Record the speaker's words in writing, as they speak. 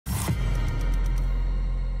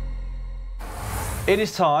It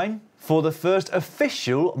is time for the first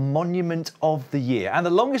official monument of the year. And the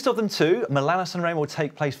longest of them too, Milano-San Remo will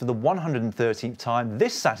take place for the 113th time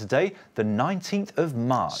this Saturday, the 19th of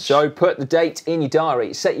March. So put the date in your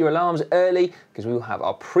diary, set your alarms early, because we will have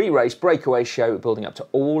our pre-race breakaway show building up to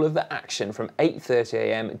all of the action from 8:30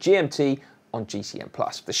 AM GMT on GCN+.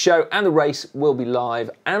 The show and the race will be live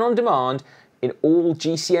and on demand in all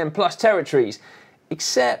GCN Plus territories,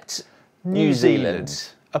 except New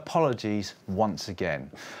Zealand. Apologies once again.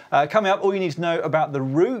 Coming up, all you need to know about the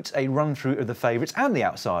route, a run-through of the favourites and the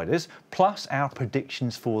outsiders, plus our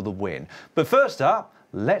predictions for the win. But first up,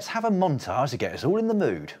 let's have a montage to get us all in the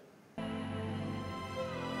mood.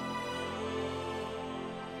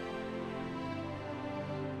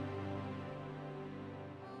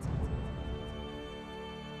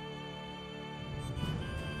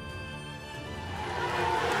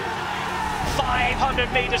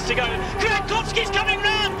 500 metres to go. Kwiatkowski's coming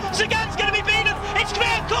round. Sagan's going to be beaten. It's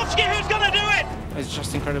Kwiatkowski who's going to do it. It's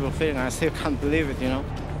just an incredible feeling. I still can't believe it, you know.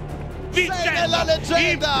 La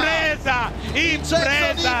leggenda! Impresa!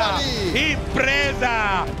 Impresa!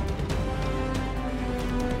 Impresa!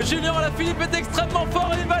 Julien Alaphilippe est extrêmement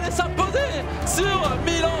fort et il va aller s'imposer sur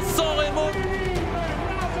Milan-San Remo.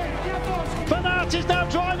 Van Aert is now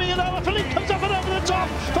driving and Alaphilippe comes up and over the top.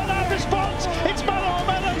 Van Aert responds. It's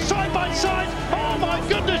Milano side by side. Oh my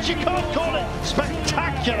goodness, you can't call it.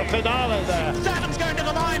 Spectacular finale there. Sturman's going to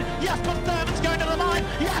the line. Jasper Sturman's going to the line.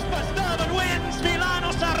 Jasper Sturman wins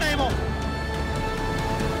Milano-San Remo.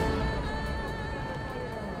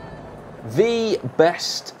 The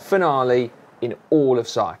best finale in all of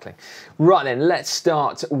cycling. Right then, let's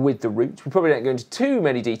start with the route. We probably don't go into too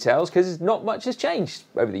many details because not much has changed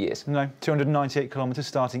over the years. No, 298 kilometres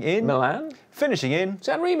starting in Milan, finishing in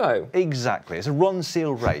San Remo. Exactly. It's a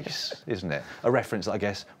Ron-Seal race, isn't it? A reference that I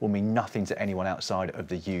guess will mean nothing to anyone outside of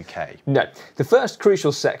the UK. No. The first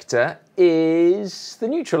crucial sector is the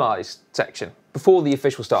neutralised section before the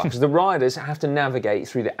official start, because the riders have to navigate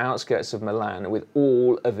through the outskirts of Milan with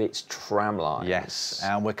all of its tram lines. Yes,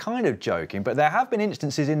 and we're kind of joking, but there have been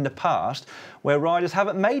instances in the past where riders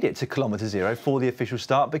haven't made it to kilometre zero for the official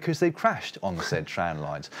start because they've crashed on the said tram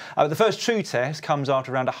lines. The first true test comes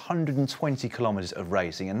after around 120 kilometres of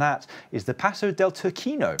racing, and that is the Passo del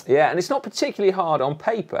Turchino. Yeah, and it's not particularly hard on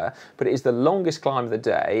paper, but it is the longest climb of the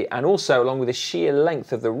day, and also along with the sheer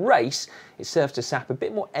length of the race, it serves to sap a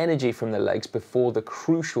bit more energy from the legs before the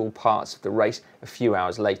crucial parts of the race a few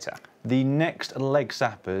hours later. The next leg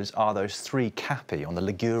sappers are those three Capi on the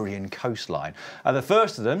Ligurian coastline. The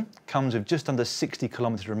first of them comes with just under 60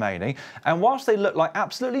 kilometres remaining, and whilst they look like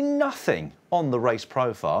absolutely nothing on the race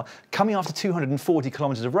profile, coming after 240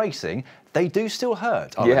 kilometres of racing, they do still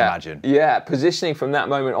hurt, I would imagine. Yeah, positioning from that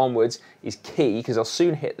moment onwards is key because they'll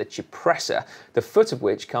soon hit the Cipressa, the foot of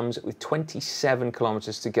which comes with 27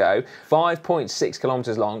 kilometres to go, 5.6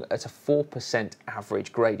 kilometres long at a 4%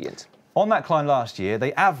 average gradient. On that climb last year,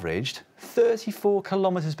 they averaged 34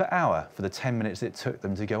 kilometres per hour for the 10 minutes it took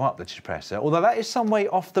them to go up the Cipressa, although that is some way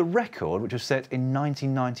off the record, which was set in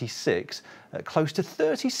 1996 at close to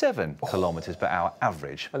 37 kilometres per hour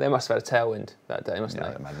average. Well, they must have had a tailwind that day, mustn't they?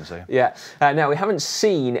 I imagine so. Yeah. Now, we haven't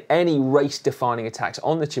seen any race-defining attacks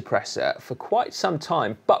on the Cipressa for quite some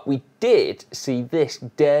time, but we did see this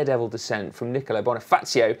daredevil descent from Nicolo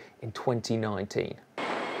Bonifacio in 2019.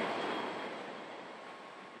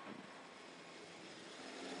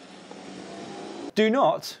 Do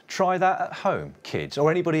not try that at home, kids,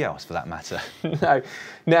 or anybody else for that matter. No.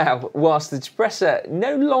 Now, whilst the Cipressa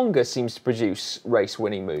no longer seems to produce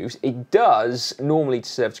race-winning moves, it does normally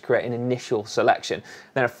serve to create an initial selection.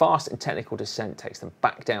 Then a fast and technical descent takes them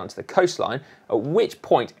back down to the coastline, at which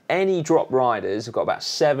point any drop riders have got about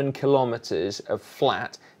 7 kilometres of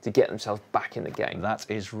flat to get themselves back in the game. That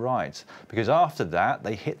is right, because after that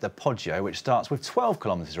they hit the Poggio, which starts with 12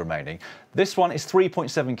 kilometres remaining. This one is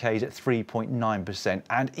 3.7 k's at 3.9%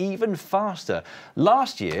 and even faster.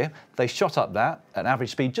 Last year they shot up that at an average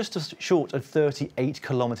speed just short of 38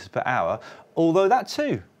 kilometres per hour, although that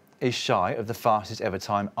too is shy of the fastest ever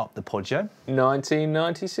time up the Poggio.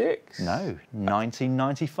 1996? No,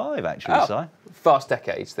 1995 actually, Si. Fast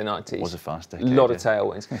decades, the 90s. Was a fast decade. A lot of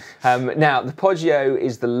tailwinds. Now, the Poggio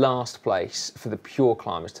is the last place for the pure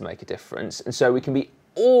climbers to make a difference, and so we can be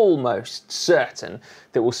almost certain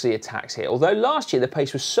that we'll see attacks here. Although last year the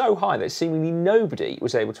pace was so high that seemingly nobody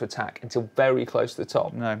was able to attack until very close to the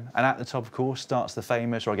top. No, and at the top, of course, starts the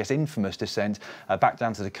famous, or I guess infamous, descent back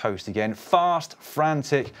down to the coast again. Fast,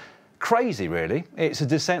 frantic, crazy, really. It's a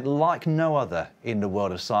descent like no other in the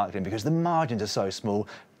world of cycling because the margins are so small.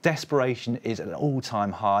 Desperation is at an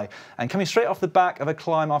all-time high, and coming straight off the back of a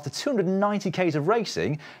climb after 290 k's of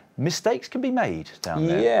racing, mistakes can be made down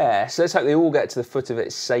there. Yeah, so let's hope they all get to the foot of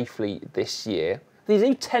it safely this year. They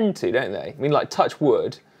do tend to, don't they? I mean, like, touch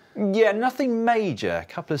wood. Yeah, nothing major. A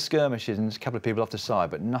couple of skirmishes and a couple of people off the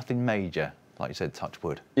side, but nothing major. Like you said, touch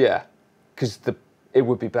wood. Yeah, because it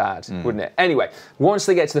would be bad, wouldn't it? Anyway, once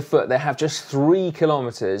they get to the foot, they have just 3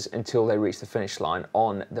 kilometres until they reach the finish line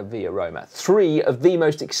on the Via Roma. 3 of the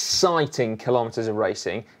most exciting kilometres of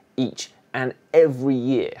racing each and every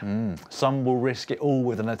year. Some will risk it all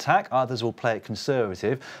with an attack, others will play it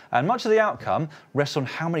conservative, and much of the outcome rests on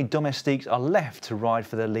how many domestiques are left to ride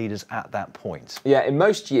for their leaders at that point. Yeah, in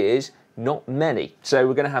most years, not many. So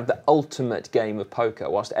we're going to have the ultimate game of poker,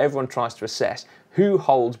 whilst everyone tries to assess who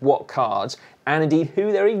holds what cards and indeed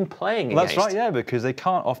who they're even playing against. That's right, yeah, because they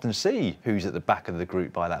can't often see who's at the back of the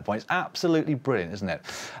group by that point. It's absolutely brilliant, isn't it?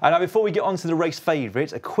 And now, before we get on to the race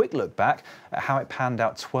favourites, a quick look back at how it panned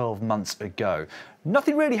out 12 months ago.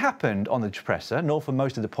 Nothing really happened on the Cipressa, nor for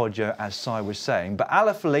most of the Poggio, as Si was saying, but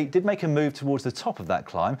Alaphilippe did make a move towards the top of that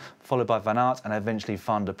climb, followed by Van Aert and eventually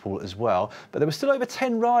Van der Poel as well. But there were still over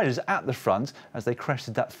 10 riders at the front as they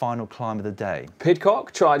crested that final climb of the day.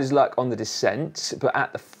 Pidcock tried his luck on the descent, but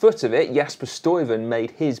at the foot of it, Jasper Stuyven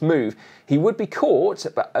made his move. He would be caught,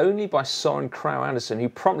 but only by Søren Kragh Andersen, who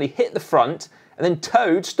promptly hit the front and then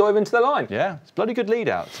towed Stuyven to the line. Yeah, it's a bloody good lead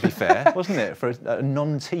out, to be fair, wasn't it, for a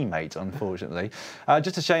non-teammate, unfortunately.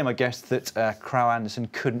 Just a shame, I guess, that Kragh Andersen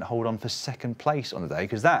couldn't hold on for second place on the day,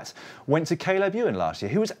 because that went to Caleb Ewan last year,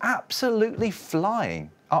 who was absolutely flying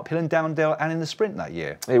uphill and downhill and in the sprint that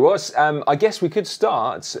year. He was. I guess we could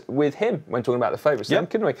start with him when talking about the favourites, then,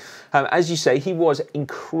 couldn't we? As you say, he was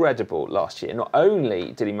incredible last year. Not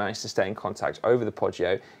only did he manage to stay in contact over the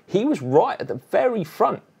Poggio, he was right at the very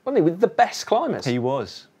front, wasn't he, with the best climbers? He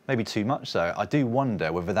was. Maybe too much so. I do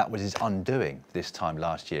wonder whether that was his undoing this time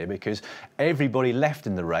last year, because everybody left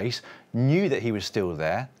in the race knew that he was still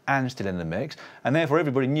there and still in the mix, and therefore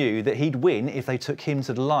everybody knew that he'd win if they took him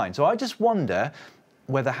to the line. So I just wonder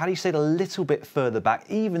whether, had he stayed a little bit further back,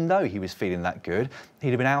 even though he was feeling that good, he'd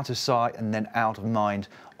have been out of sight and then out of mind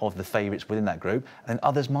of the favourites within that group, and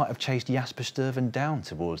others might have chased Jasper Stuyven down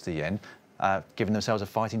towards the end, giving themselves a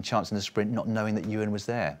fighting chance in the sprint, not knowing that Ewan was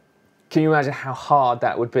there. Can you imagine how hard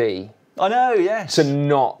that would be? I know, yes. To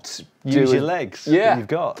not use your legs that you've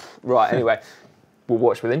got. Right, anyway, we'll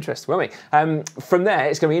watch with interest, won't we? From there,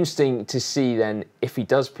 it's going to be interesting to see then if he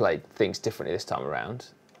does play things differently this time around,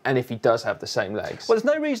 and if he does have the same legs. Well, there's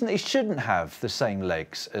no reason that he shouldn't have the same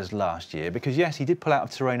legs as last year, because yes, he did pull out of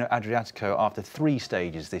Tirreno Adriatico after 3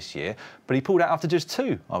 stages this year, but he pulled out after just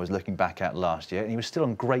 2, I was looking back at last year, and he was still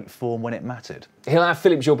on great form when it mattered. He'll have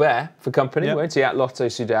Philippe Gilbert for company, won't he, at Lotto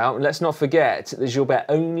Soudal? And let's not forget that Gilbert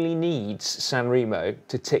only needs San Remo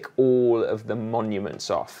to tick all of the monuments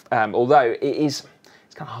off, although it's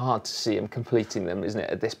kind of hard to see him completing them, isn't it,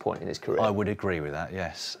 at this point in his career? I would agree with that,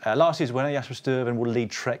 yes. Last year's winner, Jasper Stuyven, will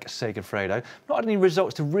lead Trek Segafredo. Not had any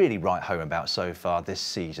results to really write home about so far this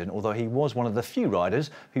season, although he was one of the few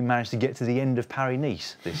riders who managed to get to the end of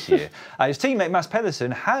Paris-Nice this year. His teammate Mads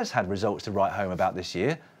Pedersen has had results to write home about this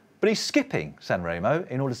year, but he's skipping San Remo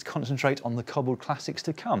in order to concentrate on the cobbled classics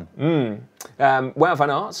to come. Wout van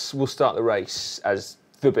Aert will start the race as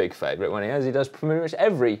the big favourite, when he does pretty much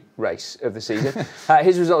every race of the season.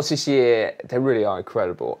 His results this year, they really are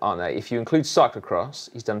incredible, aren't they? If you include cyclocross,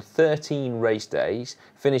 he's done 13 race days,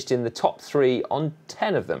 finished in the top 3 on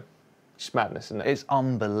 10 of them. It's madness, isn't it? It's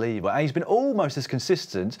unbelievable. And he's been almost as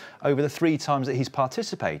consistent over the 3 times that he's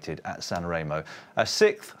participated at San Remo.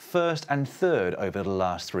 6th, 1st and 3rd over the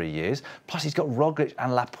last 3 years. Plus he's got Roglic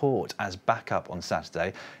and Laporte as backup on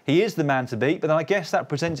Saturday. He is the man to beat, but then I guess that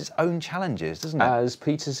presents its own challenges, doesn't it? As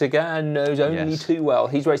Peter Sagan knows only too well.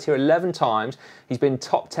 He's raced here 11 times. He's been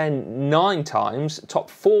top 10 9 times, top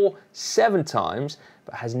 4 7 times,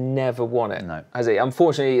 but has never won it, has he?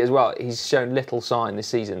 Unfortunately, as well, he's shown little sign this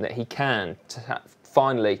season that he can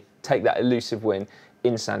finally take that elusive win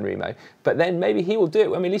in San Remo. But then maybe he will do it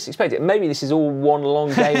when we least expect it. Maybe this is all one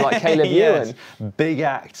long game like Caleb Ewan. Big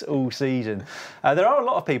act all season. There are a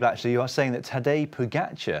lot of people actually who are saying that Tadej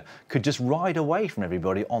Pogačar could just ride away from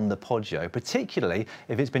everybody on the Poggio, particularly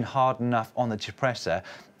if it's been hard enough on the Cipressa.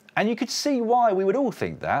 And you could see why we would all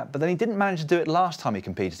think that, but then he didn't manage to do it last time he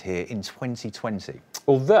competed here in 2020.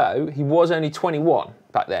 Although he was only 21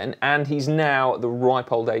 back then, and he's now at the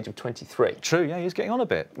ripe old age of 23. True, yeah, he's getting on a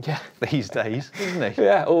bit these days, isn't he?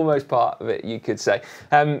 Yeah, almost part of it, you could say.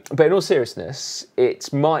 But in all seriousness,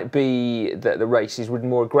 it might be that the race is ridden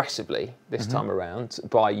more aggressively this time around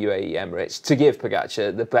by UAE Emirates to give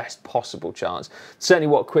Pogačar the best possible chance. Certainly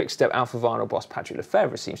what Quick-Step Alfa Vinyl boss Patrick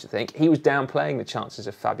Lefevere seems to think. He was downplaying the chances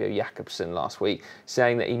of Fabio Jakobsen last week,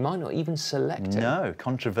 saying that he might not even select him. No,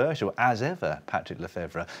 controversial as ever, Patrick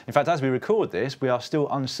Lefevere. In fact, as we record this, we are still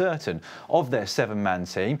uncertain of their 7-man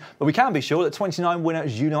team, but we can be sure that 29 winner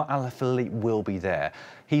Julian Alaphilippe will be there.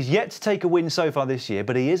 He's yet to take a win so far this year,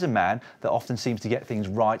 but he is a man that often seems to get things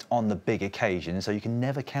right on the big occasions, so you can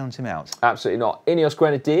never count him out. Absolutely not. Ineos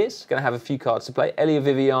Grenadiers going to have a few cards to play. Elia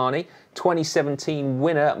Viviani, 2017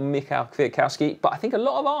 winner Michał Kwiatkowski, but I think a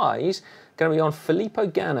lot of eyes going to be on Filippo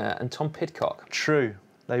Ganna and Tom Pidcock. True.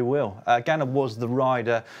 They will. Ganna was the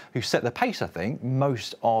rider who set the pace, I think,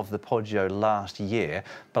 most of the Poggio last year.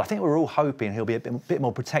 But I think we're all hoping he'll be a bit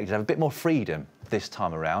more protected, have a bit more freedom this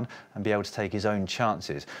time around and be able to take his own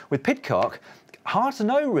chances. With Pidcock, hard to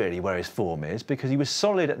know really where his form is because he was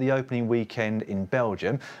solid at the opening weekend in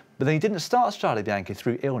Belgium, but then he didn't start Strade Bianche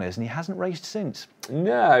through illness and he hasn't raced since.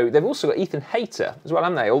 No, they've also got Ethan Hayter as well,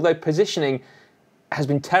 haven't they? Although positioning has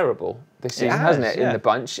been terrible this season, hasn't it, in the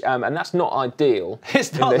bunch? And that's not ideal.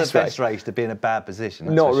 It's not the best race to be in a bad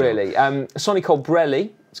position. Not really. Sonny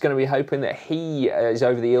Colbrelli is going to be hoping that he is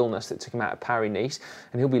over the illness that took him out of Paris-Nice,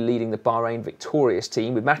 and he'll be leading the Bahrain victorious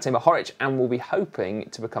team with Matej Mohoric, and will be hoping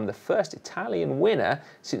to become the first Italian winner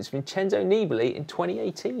since Vincenzo Nibali in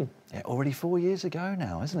 2018. Yeah, already 4 years ago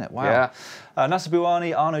now, isn't it? Wow. Yeah. Nasser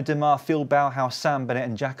Bouhanni, Arnaud Démare, Phil Bauhaus, Sam Bennett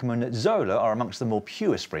and Giacomo Nozzola are amongst the more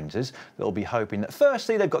pure sprinters that will be hoping that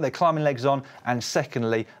firstly they've got their climbing legs on, and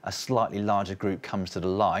secondly a slightly larger group comes to the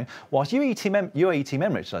line. Whilst UAE Team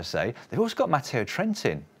Emirates, should I say, they've also got Matteo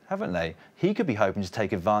Trentin, haven't they? He could be hoping to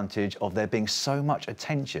take advantage of there being so much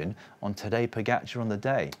attention on Tadej Pogačar on the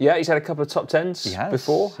day. Yeah, he's had a couple of top tens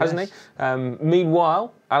before, hasn't he?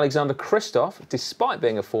 Meanwhile, Alexander Kristoff, despite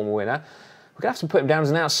being a former winner, we're going to have to put him down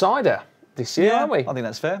as an outsider this year, aren't we? I think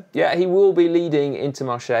that's fair. Yeah, he will be leading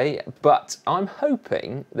Intermarché, but I'm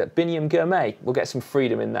hoping that Biniam Girmay will get some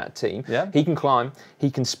freedom in that team. Yeah. He can climb, he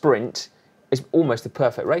can sprint. It's almost the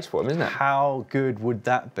perfect race for him, isn't it? How good would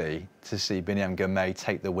that be to see Biniam Girmay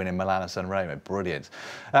take the win in Milano-San Remo? Brilliant.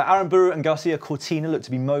 Aramburu and Garcia Cortina look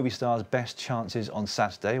to be Movistar's best chances on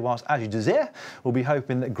Saturday, whilst Agi Désir will be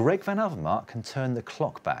hoping that Greg Van Avermaet can turn the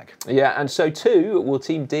clock back. Yeah, and so too will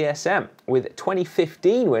Team DSM, with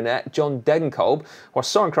 2015 winner John Degenkolb, while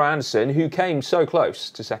Søren Kragh Andersen, who came so close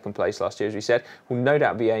to second place last year, as we said, will no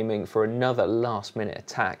doubt be aiming for another last-minute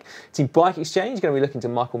attack. Team Bike Exchange is going to be looking to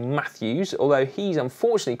Michael Matthews, although he's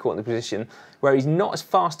unfortunately caught in the position where he's not as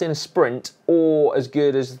fast in a sprint or as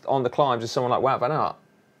good as on the climbs as someone like Wout van Aert.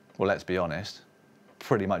 Well, let's be honest,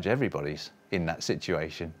 pretty much everybody's in that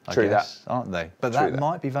situation, I True guess, that. aren't they? But that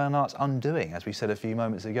might be Van Aert's undoing, as we said a few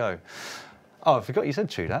moments ago. Oh, I forgot you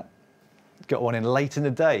said true that. Got one in late in the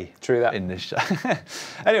day. True that. In this show.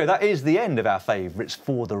 Anyway, that is the end of our favourites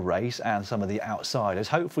for the race and some of the outsiders.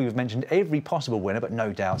 Hopefully we've mentioned every possible winner, but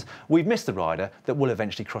no doubt we've missed the rider that will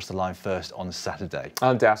eventually cross the line first on Saturday.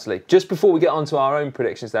 Undoubtedly. Just before we get on to our own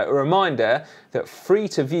predictions though, a reminder that free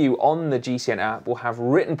to view on the GCN app will have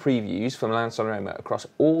written previews from Milan-San Remo across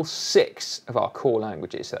all 6 of our core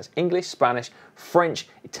languages. So that's English, Spanish, French,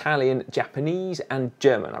 Italian, Japanese and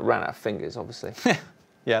German. I ran out of fingers, obviously.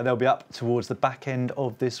 Yeah, they'll be up towards the back end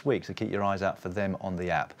of this week, so keep your eyes out for them on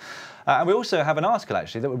the app. And we also have an article,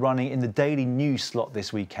 actually, that we're running in the daily news slot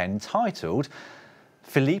this weekend titled,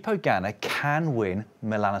 Filippo Ganna can win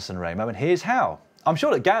Milano-San Remo, and here's how. I'm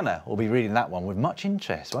sure that Ganna will be reading that one with much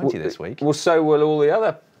interest, won't he, this week? Well, so will all the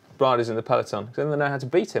other riders in the peloton, because then they know how to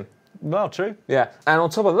beat him. Well, true. Yeah, and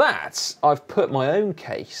on top of that, I've put my own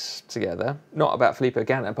case together, not about Filippo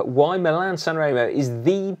Ganna, but why Milan-San Remo is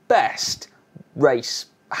the best race,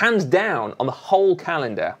 hands down, on the whole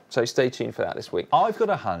calendar. So stay tuned for that this week. I've got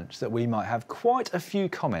a hunch that we might have quite a few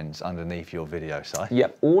comments underneath your video, Si.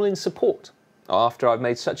 Yep, all in support after I've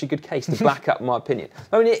made such a good case to back up my opinion.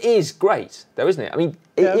 I mean, it is great, though, isn't it? I mean,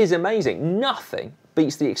 it is amazing. Nothing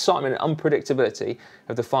beats the excitement and unpredictability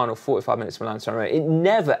of the final 45 minutes of Milan-San Remo. It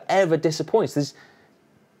never, ever disappoints.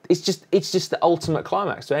 It's just the ultimate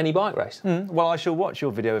climax to any bike race. Well, I shall watch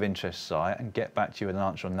your video of interest, Si, and get back to you with an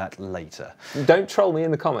answer on that later. Don't troll me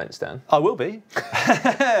in the comments, Dan. I will be.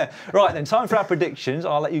 Right, then, time for our predictions.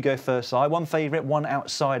 I'll let you go first, Si. One favourite, one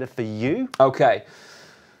outsider for you. OK.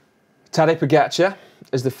 Tadej Pogačar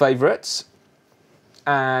is the favourite.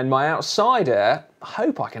 And my outsider, I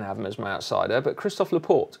hope I can have him as my outsider, but Christophe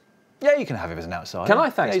Laporte. Yeah, you can have him as an outsider. Can I?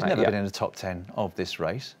 Thanks, yeah, he's mate. never Yeah. been in the top 10 of this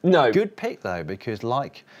race. No. Good pick, though, because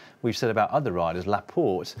like we've said about other riders,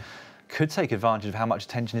 Laporte could take advantage of how much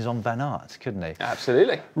attention is on Van Aert, couldn't he?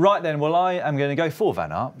 Absolutely. Right then, well, I am going to go for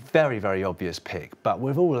Van Aert. Very, very obvious pick. But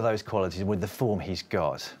with all of those qualities and with the form he's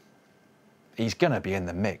got, he's going to be in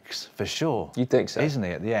the mix for sure. You'd think so. Isn't he,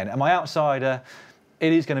 at the end? And my outsider,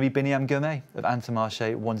 it is going to be Biniam Gourmet of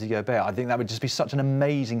Intermarché Wanty Gobert. I think that would just be such an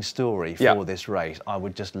amazing story for this race. I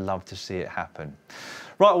would just love to see it happen.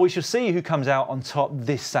 Right, well, we shall see who comes out on top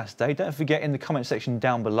this Saturday. Don't forget in the comment section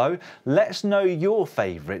down below, let us know your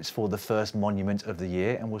favourites for the first monument of the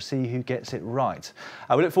year and we'll see who gets it right.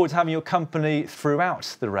 We look forward to having your company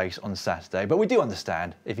throughout the race on Saturday, but we do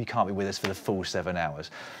understand if you can't be with us for the full 7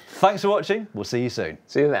 hours. Thanks for watching. We'll see you soon.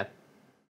 See you then.